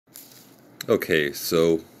Okay,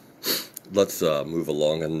 so let's move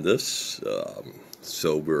along in this.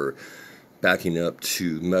 So we're backing up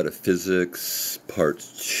to metaphysics, part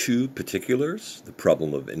 2, particulars, the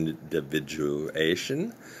problem of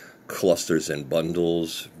individuation, clusters and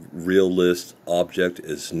bundles. Realist object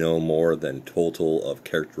is no more than total of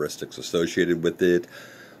characteristics associated with it.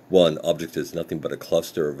 1. Object is nothing but a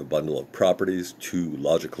cluster of a bundle of properties. 2.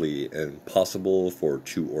 Logically impossible for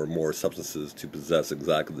two or more substances to possess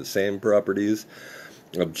exactly the same properties.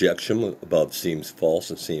 Objection above seems false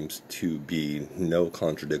and seems to be no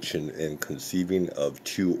contradiction in conceiving of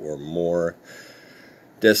two or more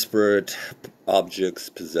disparate objects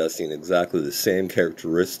possessing exactly the same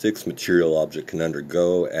characteristics. Material object can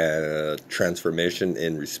undergo a transformation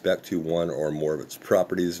in respect to one or more of its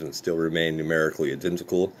properties and still remain numerically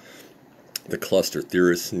identical. The cluster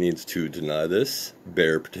theorist needs to deny this.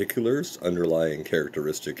 Bare particulars, underlying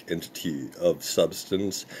characteristic entity of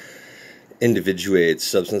substance, individuate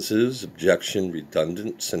substances. Objection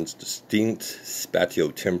redundant, since distinct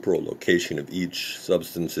spatiotemporal location of each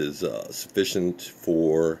substance is sufficient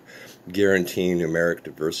for guaranteeing numeric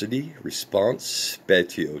diversity. Response: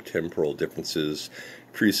 spatiotemporal differences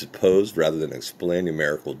presuppose rather than explain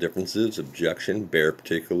numerical differences. Objection: bare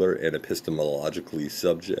particular and epistemologically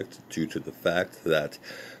subject due to the fact that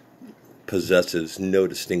possesses no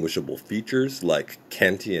distinguishable features like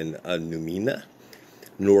Kantian noumena,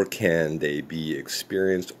 nor can they be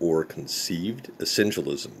experienced or conceived.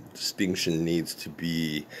 Essentialism: distinction needs to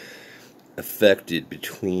be effected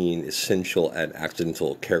between essential and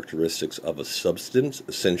accidental characteristics of a substance.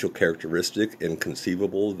 Essential characteristic: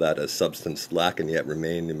 inconceivable that a substance lack and yet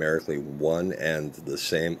remain numerically one and the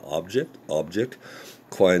same object.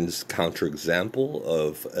 Quine's counterexample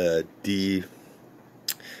of a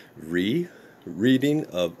reading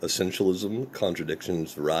of essentialism: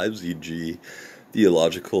 contradictions arise, e.g.,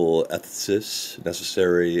 theological ethicists,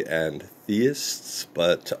 necessary and theists,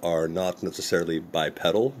 but are not necessarily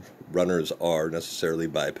bipedal. Runners are necessarily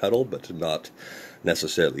bipedal, but not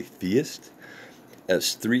necessarily theist.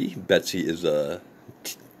 S3, Betsy is a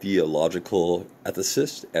theological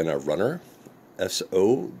ethicist and a runner.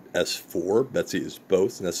 S4, Betsy is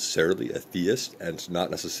both necessarily a theist and not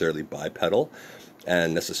necessarily bipedal,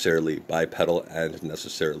 and necessarily bipedal and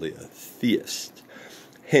necessarily a theist.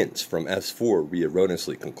 Hence, from S4, we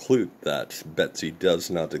erroneously conclude that Betsy does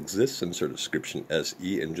not exist, insert description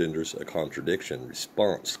SE engenders a contradiction.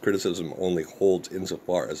 Response: criticism only holds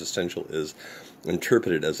insofar as essential is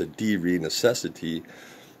interpreted as a de-re necessity.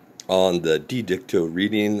 On the de dicto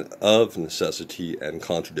reading of necessity and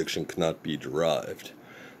contradiction cannot be derived.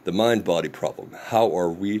 The mind-body problem: how are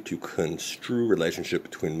we to construe relationship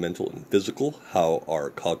between mental and physical? How are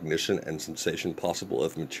cognition and sensation possible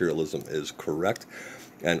if materialism is correct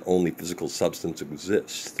and only physical substance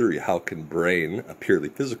exists? 3. How can brain, a purely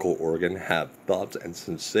physical organ, have thoughts and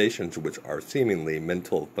sensations which are seemingly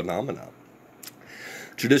mental phenomena?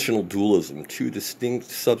 Traditional dualism: two distinct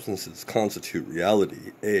substances constitute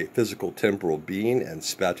reality: A, physical temporal being and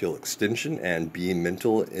spatial extension, and B,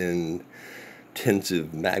 mental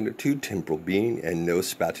intensive magnitude, temporal being, and no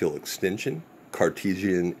spatial extension.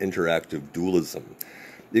 Cartesian interactive dualism: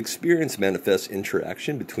 the experience manifests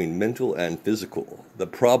interaction between mental and physical. The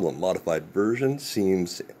problem, modified version,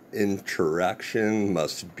 seems interaction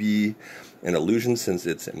must be an illusion since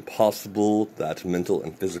it's impossible that mental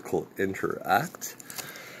and physical interact.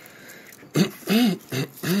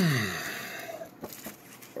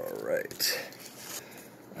 All right.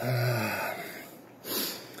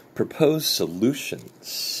 Proposed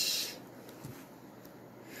solutions.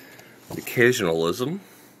 Occasionalism.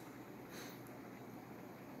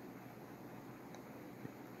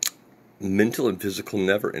 Mental and physical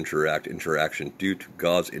never interact. Interaction due to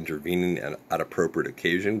God's intervening and at appropriate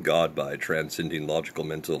occasion. God, by transcending logical,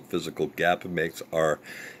 mental, physical gap, makes our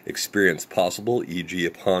experience possible, e.g.,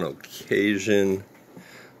 upon occasion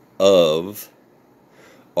of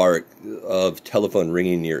telephone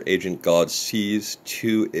ringing near agent, God sees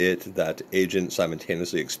to it that agent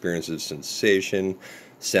simultaneously experiences sensation,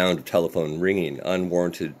 sound of telephone ringing.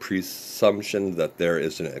 Unwarranted presumption that there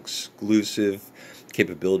is an exclusive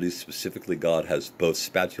capability. Specifically, God has both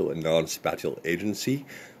spatial and non-spatial agency.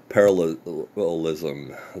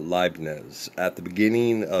 Parallelism. Leibniz: at the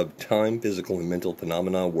beginning of time, physical and mental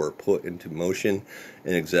phenomena were put into motion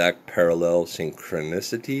in exact parallel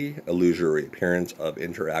synchronicity, illusory appearance of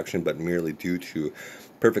interaction, but merely due to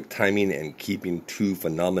perfect timing and keeping two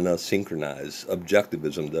phenomena synchronized.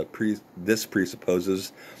 Objectivism: this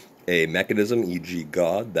presupposes a mechanism, e.g.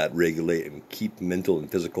 God, that regulate and keep mental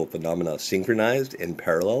and physical phenomena synchronized in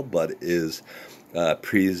parallel, but is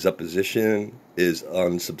presupposition is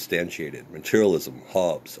unsubstantiated. Materialism,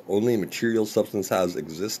 Hobbes. Only material substance has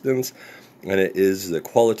existence, and it is the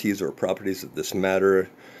qualities or properties of this matter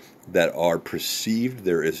that are perceived.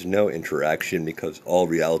 There is no interaction because all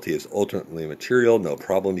reality is ultimately material. No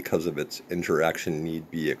problem because of its interaction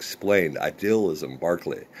need be explained. Idealism,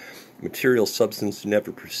 Berkeley. Material substance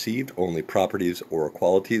never perceived, only properties or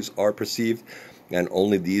qualities are perceived, and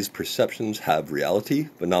only these perceptions have reality.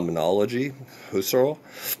 Phenomenology, Husserl.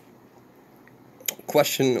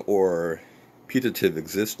 Question or putative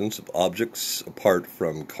existence of objects apart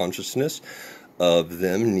from consciousness of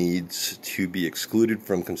them needs to be excluded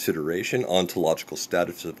from consideration. Ontological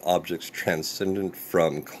status of objects transcendent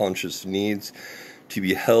from conscious needs to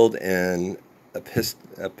be held in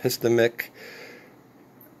epistemic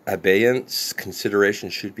abeyance. Consideration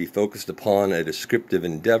should be focused upon a descriptive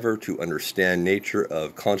endeavor to understand nature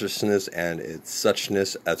of consciousness and its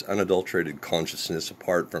suchness as unadulterated consciousness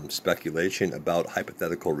apart from speculation about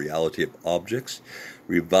hypothetical reality of objects.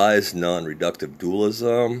 Revised non-reductive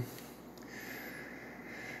dualism.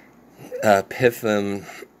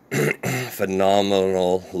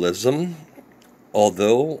 Phenomenalism.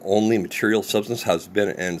 Although only material substance has been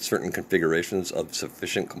in certain configurations of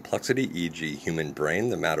sufficient complexity, e.g. human brain,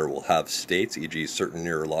 the matter will have states, e.g. certain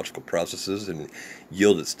neurological processes, and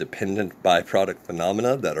yield its dependent byproduct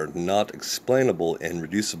phenomena that are not explainable in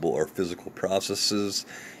reducible or physical processes,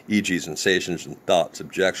 e.g. sensations and thoughts.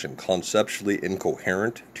 Objection: conceptually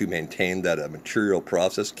incoherent to maintain that a material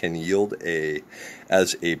process can yield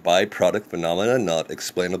as a byproduct phenomena not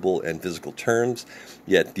explainable in physical terms,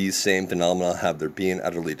 yet these same phenomena have their being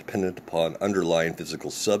utterly dependent upon underlying physical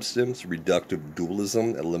substance. Reductive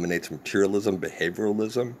dualism eliminates materialism.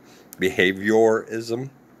 Behaviorism.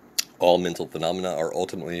 All mental phenomena are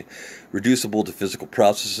ultimately reducible to physical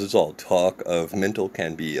processes. All talk of mental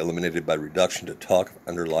can be eliminated by reduction to talk of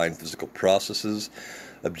underlying physical processes.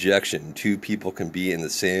 Objection: two people can be in the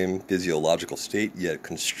same physiological state, yet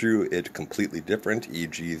construe it completely different,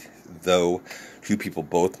 e.g., though two people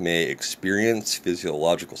both may experience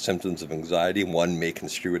physiological symptoms of anxiety, one may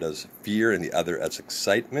construe it as fear and the other as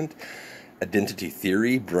excitement. Identity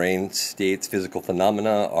theory. Brain states, physical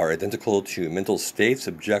phenomena are identical to mental states.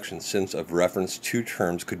 Objection: sense of reference, two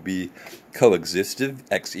terms could be coexistive,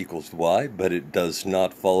 x equals y, but it does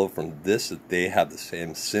not follow from this that they have the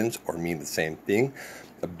same sense or mean the same thing.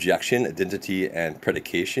 Objection: identity and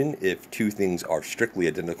predication. If two things are strictly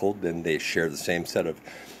identical, then they share the same set of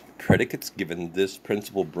predicates. Given this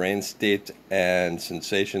principle, brain state and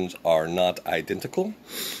sensations are not identical.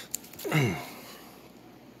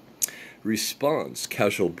 Response: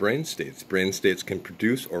 causal brain states. Brain states can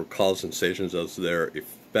produce or cause sensations as their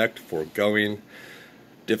effect, foregoing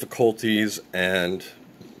difficulties and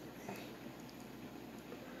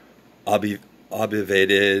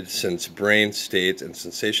obviated, since brain states and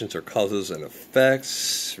sensations are causes and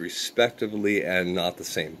effects, respectively, and not the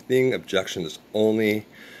same thing. Objection: is only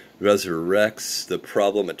resurrects the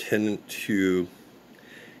problem attendant to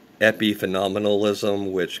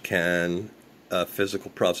epiphenomenalism, which can a physical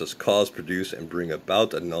process cause, produce, and bring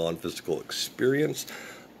about a non-physical experience.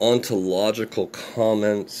 Ontological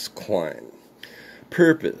comments. Quine.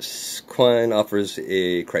 Purpose. Quine offers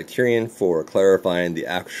a criterion for clarifying the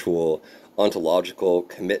actual ontological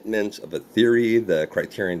commitments of a theory. The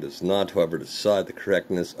criterion does not, however, decide the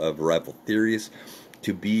correctness of rival theories.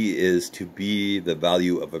 To be is to be the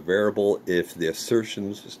value of a variable. If the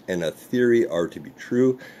assertions in a theory are to be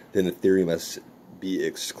true, then the theory must be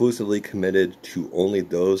exclusively committed to only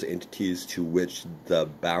those entities to which the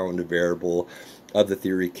bound variable of the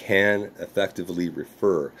theory can effectively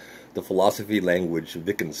refer. The philosophy language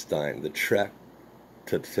Wittgenstein, the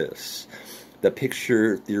Tractatus. The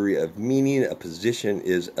picture theory of meaning. A position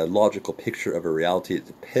is a logical picture of a reality it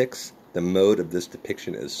depicts. The mode of this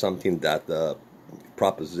depiction is something that the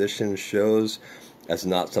proposition shows as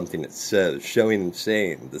not something it says. Showing and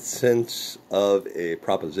saying. The sense of a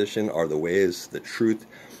proposition are the ways the truth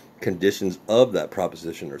conditions of that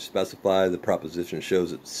proposition are specified. The proposition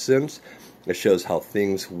shows its sense. It shows how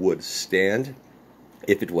things would stand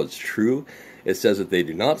if it was true. It says that they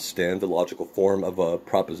do not stand. The logical form of a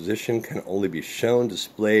proposition can only be shown,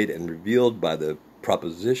 displayed, and revealed by the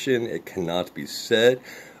proposition. It cannot be said.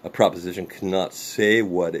 A proposition cannot say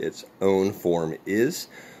what its own form is.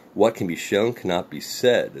 What can be shown cannot be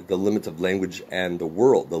said. The limits of language and the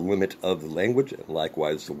world. The limit of the language, and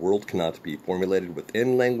likewise the world, cannot be formulated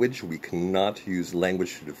within language. We cannot use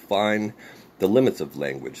language to define the limits of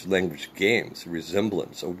language. Language games.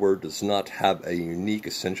 Resemblance. A word does not have a unique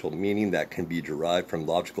essential meaning that can be derived from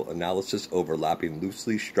logical analysis, overlapping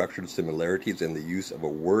loosely structured similarities in the use of a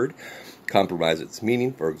word. compromise its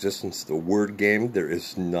meaning. For existence, the word game, there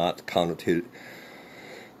is not connoted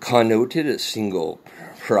a single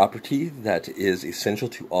property that is essential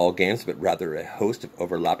to all games, but rather a host of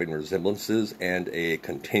overlapping resemblances and a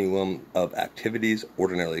continuum of activities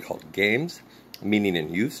ordinarily called games. Meaning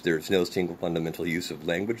and use, there is no single fundamental use of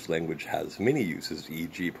language. Language has many uses,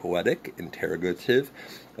 e.g. poetic, interrogative,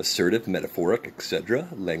 assertive, metaphoric, etc.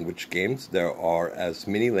 Language games, there are as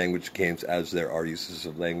many language games as there are uses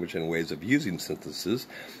of language and ways of using synthesis.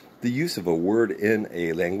 The use of a word in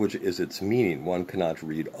a language is its meaning. One cannot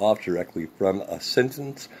read off directly from a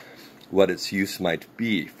sentence what its use might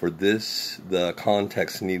be. For this, the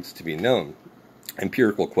context needs to be known.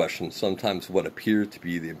 Empirical questions, sometimes what appear to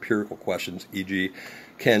be the empirical questions, e.g.,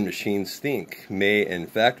 can machines think, may in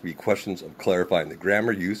fact be questions of clarifying the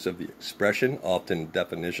grammar use of the expression. Often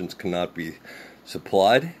definitions cannot be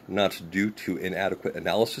supplied, not due to inadequate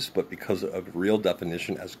analysis, but because of real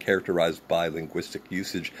definition as characterized by linguistic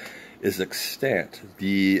usage is extant.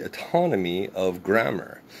 The autonomy of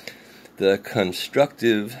grammar. The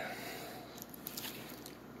constructive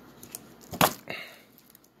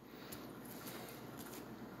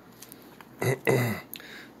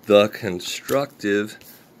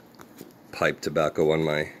pipe tobacco on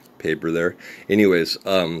my paper there. Anyways,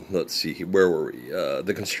 let's see, where were we?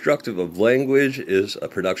 The constructive of language is a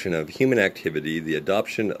production of human activity. The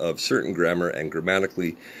adoption of certain grammar and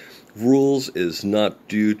grammatically rules is not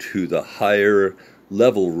due to the higher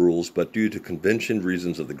level rules, but due to convention.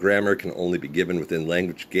 Reasons of the grammar can only be given within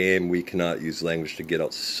language game. We cannot use language to get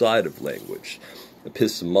outside of language.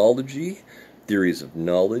 Epistemology, theories of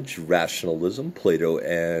knowledge, rationalism, Plato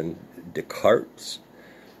and Descartes.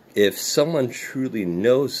 If someone truly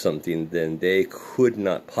knows something, then they could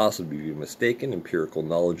not possibly be mistaken. Empirical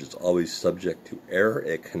knowledge is always subject to error.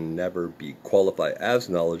 It can never be qualified as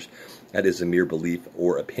knowledge. That is a mere belief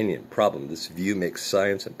or opinion. Problem. This view makes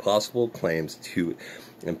science impossible. Claims to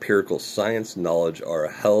empirical science knowledge are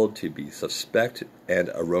held to be suspect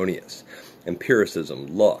and erroneous. Empiricism,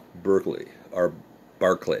 Locke, Berkeley,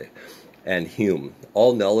 and Hume.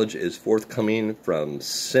 All knowledge is forthcoming from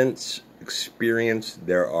sense experience.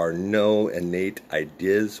 There are no innate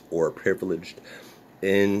ideas or privileged,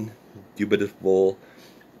 indubitable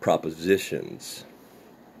propositions.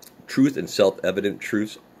 Truth and self-evident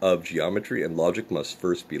truths of geometry and logic must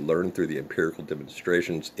first be learned through the empirical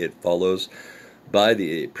demonstrations. It follows by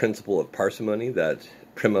the principle of parsimony that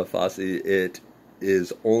prima facie it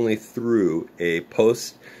is only through a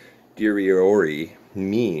posteriori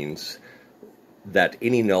means that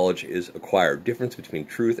any knowledge is acquired. Difference between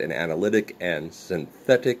truth and analytic and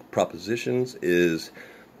synthetic propositions is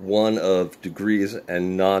one of degrees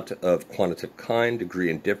and not of quantitative kind. Degree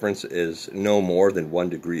and difference is no more than 1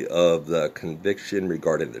 degree of the conviction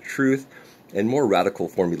regarding the truth. In more radical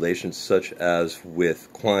formulations, such as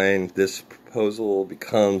with Quine, this proposal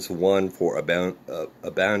becomes one for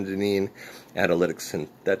abandoning analytic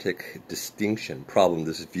synthetic distinction. Problem.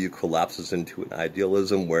 This view collapses into an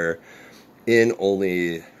idealism where in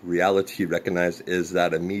only reality recognized is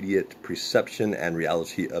that immediate perception and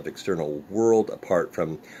reality of external world apart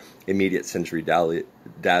from immediate sensory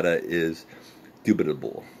data is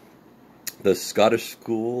dubitable. The Scottish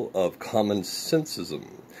School of Common Sensism.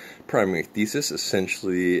 Primary thesis,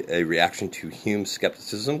 essentially a reaction to Hume's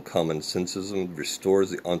skepticism. Common sensism restores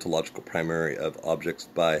the ontological primary of objects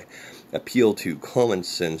by appeal to common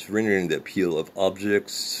sense, rendering the appeal of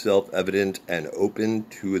objects self-evident and open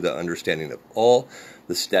to the understanding of all.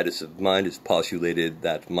 The status of mind is postulated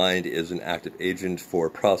that mind is an active agent for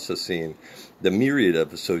processing the myriad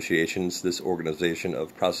of associations. This organization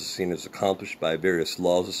of processing is accomplished by various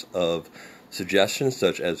laws of suggestion,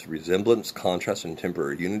 such as resemblance, contrast, and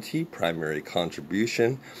temporary unity. Primary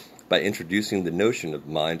contribution by introducing the notion of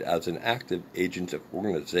mind as an active agent of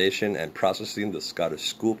organization and processing. The Scottish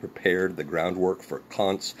school prepared the groundwork for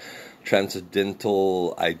Kant's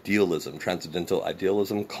transcendental idealism.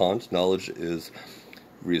 Kant's knowledge is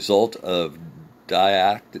result of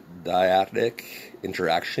dyadic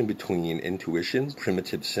interaction between intuition,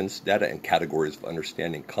 primitive sense data, and categories of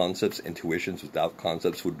understanding concepts. Intuitions without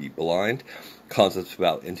concepts would be blind. Concepts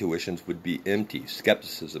without intuitions would be empty.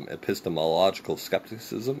 Skepticism, epistemological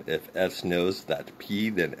skepticism. If S knows that P,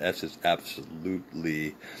 then S is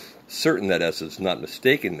absolutely certain that S is not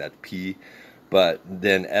mistaken that P, but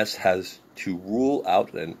then S has to rule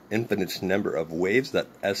out an infinite number of ways that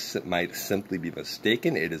S might simply be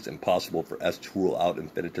mistaken. It is impossible for S to rule out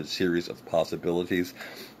infinitive series of possibilities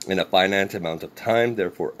in a finite amount of time.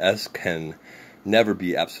 Therefore, S can never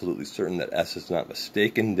be absolutely certain that S is not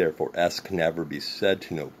mistaken. Therefore, S can never be said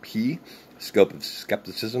to know P. Scope of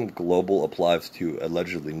skepticism. Global applies to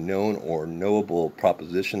allegedly known or knowable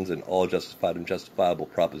propositions, and all justified and justifiable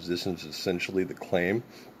propositions, essentially the claim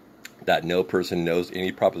that no person knows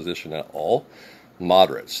any proposition at all.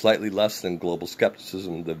 Moderate. Slightly less than global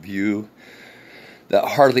skepticism. The view that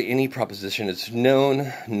hardly any proposition is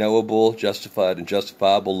known, knowable, justified, and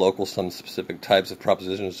justifiable. Local. Some specific types of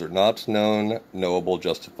propositions are not known, knowable,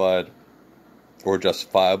 justified, or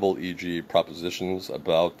justifiable, e.g. propositions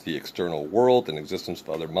about the external world and existence of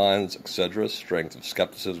other minds, etc. Strength of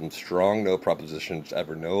skepticism, strong, no proposition is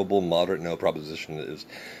ever knowable. Moderate, no proposition is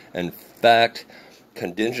in fact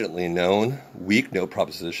contingently known. Weak, no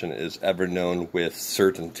proposition is ever known with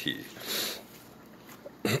certainty.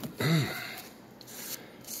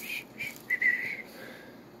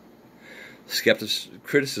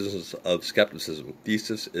 Criticisms of skepticism.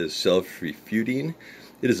 Thesis is self-refuting.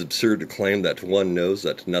 It is absurd to claim that one knows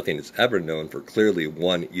that nothing is ever known, for clearly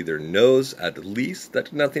one either knows at least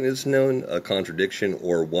that nothing is known, a contradiction,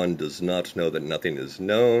 or one does not know that nothing is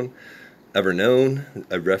known, ever known,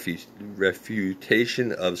 a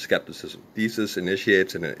refutation of skepticism. Thesis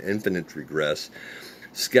initiates an infinite regress.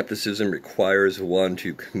 Skepticism requires one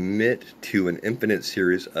to commit to an infinite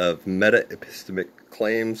series of meta-epistemic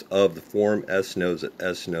claims of the form S knows that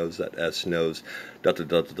S knows that S knows ...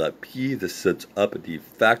 P. This sets up a de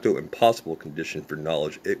facto impossible condition for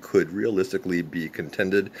knowledge. It could realistically be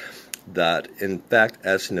contended that in fact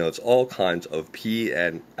S knows all kinds of P,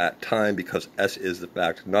 and at time, because S is the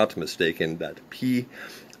fact, not mistaken that P,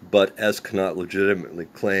 but S cannot legitimately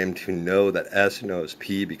claim to know that S knows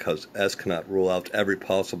P, because S cannot rule out every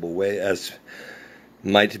possible way S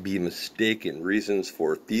might be mistaken. Reasons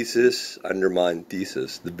for thesis undermine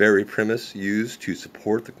thesis. The very premise used to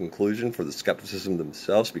support the conclusion for the skepticism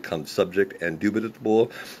themselves becomes subject and dubitable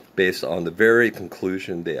based on the very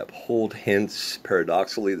conclusion they uphold. Hence,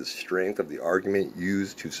 paradoxically, the strength of the argument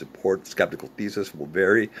used to support the skeptical thesis will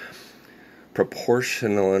vary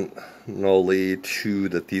proportionally to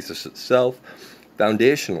the thesis itself.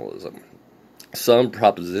 Foundationalism. Some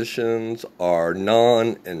propositions are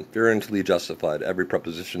non-inferently justified. Every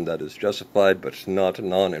proposition that is justified but not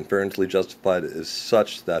non-inferently justified is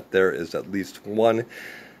such that there is at least one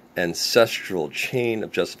ancestral chain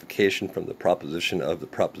of justification from the proposition of the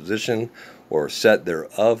proposition or set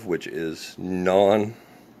thereof, which is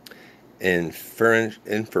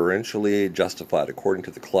non-inferentially justified. According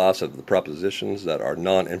to the class of the propositions that are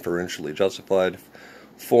non-inferentially justified,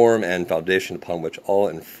 form and foundation upon which all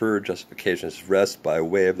inferred justifications rest by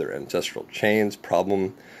way of their ancestral chains.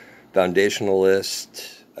 Problem.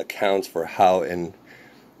 Foundationalist accounts for how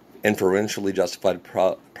inferentially justified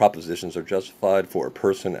propositions are justified for a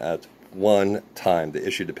person at one time. The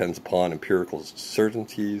issue depends upon empirical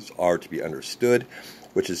certainties are to be understood,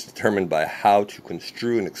 which is determined by how to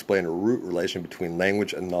construe and explain a root relation between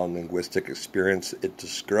language and non-linguistic experience it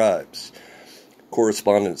describes.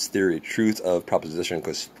 Correspondence theory. Truth of proposition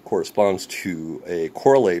corresponds to a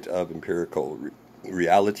correlate of empirical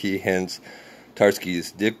reality. Hence,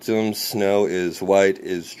 Tarski's dictum, snow is white,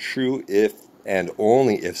 is true if and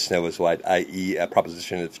only if snow is white, i.e. a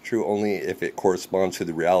proposition is true only if it corresponds to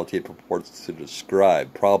the reality it purports to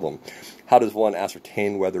describe. Problem. How does one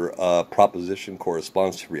ascertain whether a proposition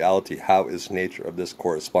corresponds to reality? How is the nature of this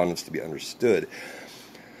correspondence to be understood?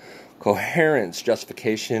 Coherence.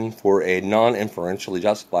 Justification for a non-inferentially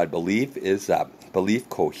justified belief is that belief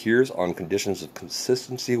coheres on conditions of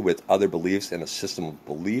consistency with other beliefs in a system of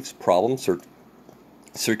beliefs. Problem.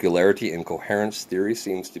 Circularity in coherence theory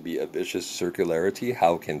seems to be a vicious circularity.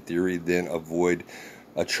 How can theory then avoid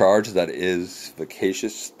a charge that is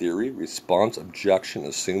vacacious theory? Response. Objection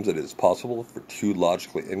assumes that it is possible for two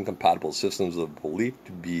logically incompatible systems of belief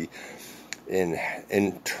to be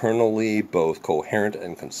internally both coherent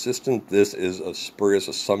and consistent. This is a spurious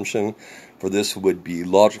assumption, for this would be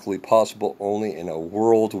logically possible only in a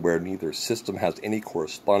world where neither system has any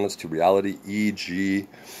correspondence to reality, e.g.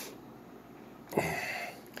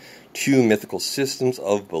 two mythical systems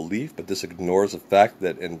of belief, but this ignores the fact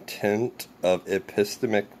that intent of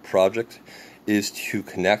epistemic project is to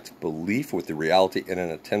connect belief with the reality in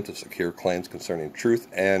an attempt to secure claims concerning truth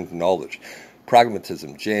and knowledge.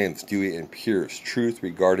 Pragmatism. James, Dewey, and Peirce. Truth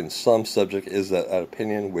regarding some subject is that an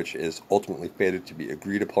opinion which is ultimately fated to be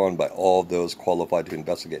agreed upon by all those qualified to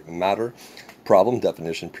investigate matter. Problem.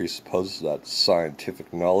 Definition presupposes that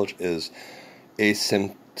scientific knowledge is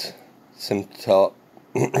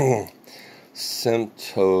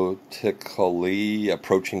symptotically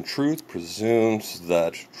approaching truth, presumes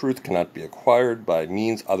that truth cannot be acquired by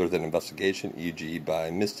means other than investigation, e.g.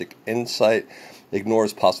 by mystic insight,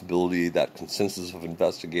 ignores possibility that consensus of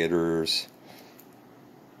investigators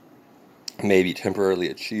may be temporarily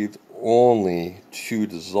achieved only to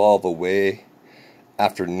dissolve away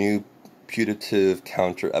after new putative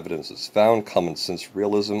counter-evidence is found. Common Sense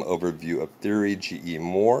Realism, Overview of Theory, G.E.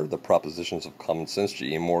 Moore, The Propositions of Common Sense.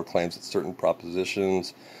 G.E. Moore claims that certain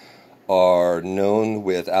propositions are known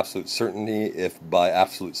with absolute certainty if by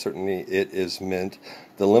absolute certainty it is meant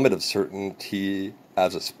the limit of certainty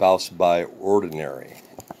as espoused by ordinary.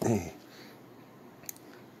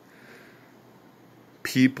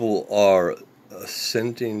 People are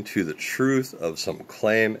assenting to the truth of some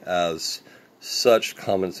claim as such.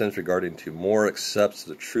 Common sense regarding to Moore accepts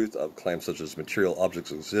the truth of claims such as material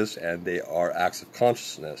objects exist and they are acts of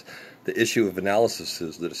consciousness. The issue of analysis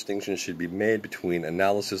is the distinction should be made between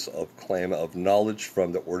analysis of claim of knowledge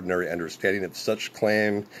from the ordinary understanding of such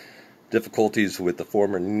claim. Difficulties with the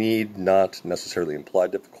former need not necessarily imply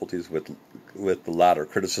difficulties with the latter.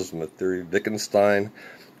 Criticism of theory. Wittgenstein,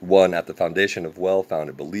 one at the foundation of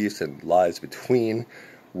well-founded beliefs and lies between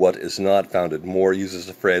what is not founded. Moore uses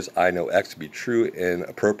the phrase, I know X to be true,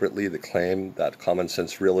 inappropriately. The claim that common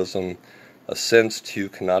sense realism assents to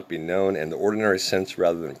cannot be known in the ordinary sense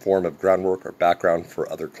rather than form of groundwork or background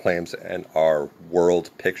for other claims and our world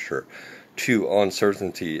picture. 2.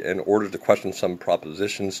 Uncertainty. In order to question some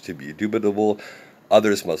propositions to be dubitable,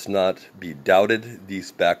 others must not be doubted.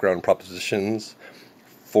 These background propositions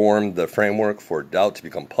form the framework for doubt to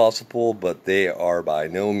become possible, but they are by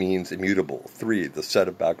no means immutable. 3. The set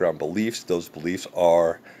of background beliefs. Those beliefs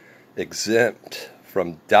are exempt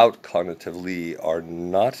from doubt cognitively, are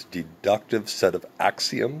not deductive set of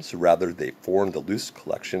axioms, rather they form the loose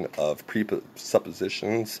collection of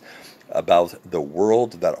presuppositions about the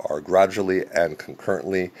world that are gradually and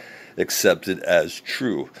concurrently accepted as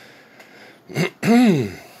true.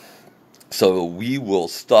 So we will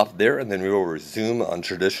stop there and then we will resume on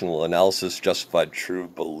traditional analysis, justified true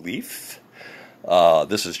belief.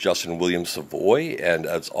 This is Justin William Suvoy, and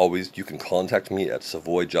as always, you can contact me at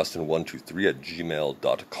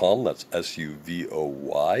suvoyjustin123@gmail.com. That's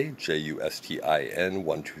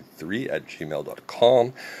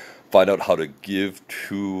SUVOYJUSTIN123@gmail.com. Find out how to give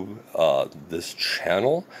to this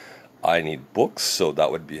channel. I need books, so that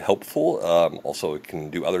would be helpful. Also, it can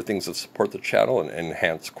do other things that support the channel and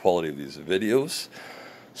enhance quality of these videos.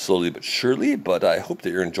 Slowly but surely, but I hope that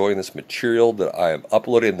you're enjoying this material that I am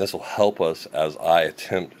uploading. This will help us as I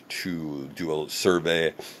attempt to do a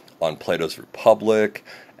survey on Plato's Republic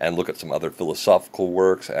and look at some other philosophical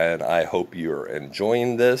works, and I hope you're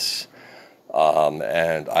enjoying this,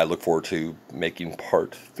 and I look forward to making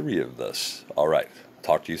part 3 of this. All right,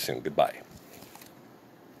 talk to you soon. Goodbye.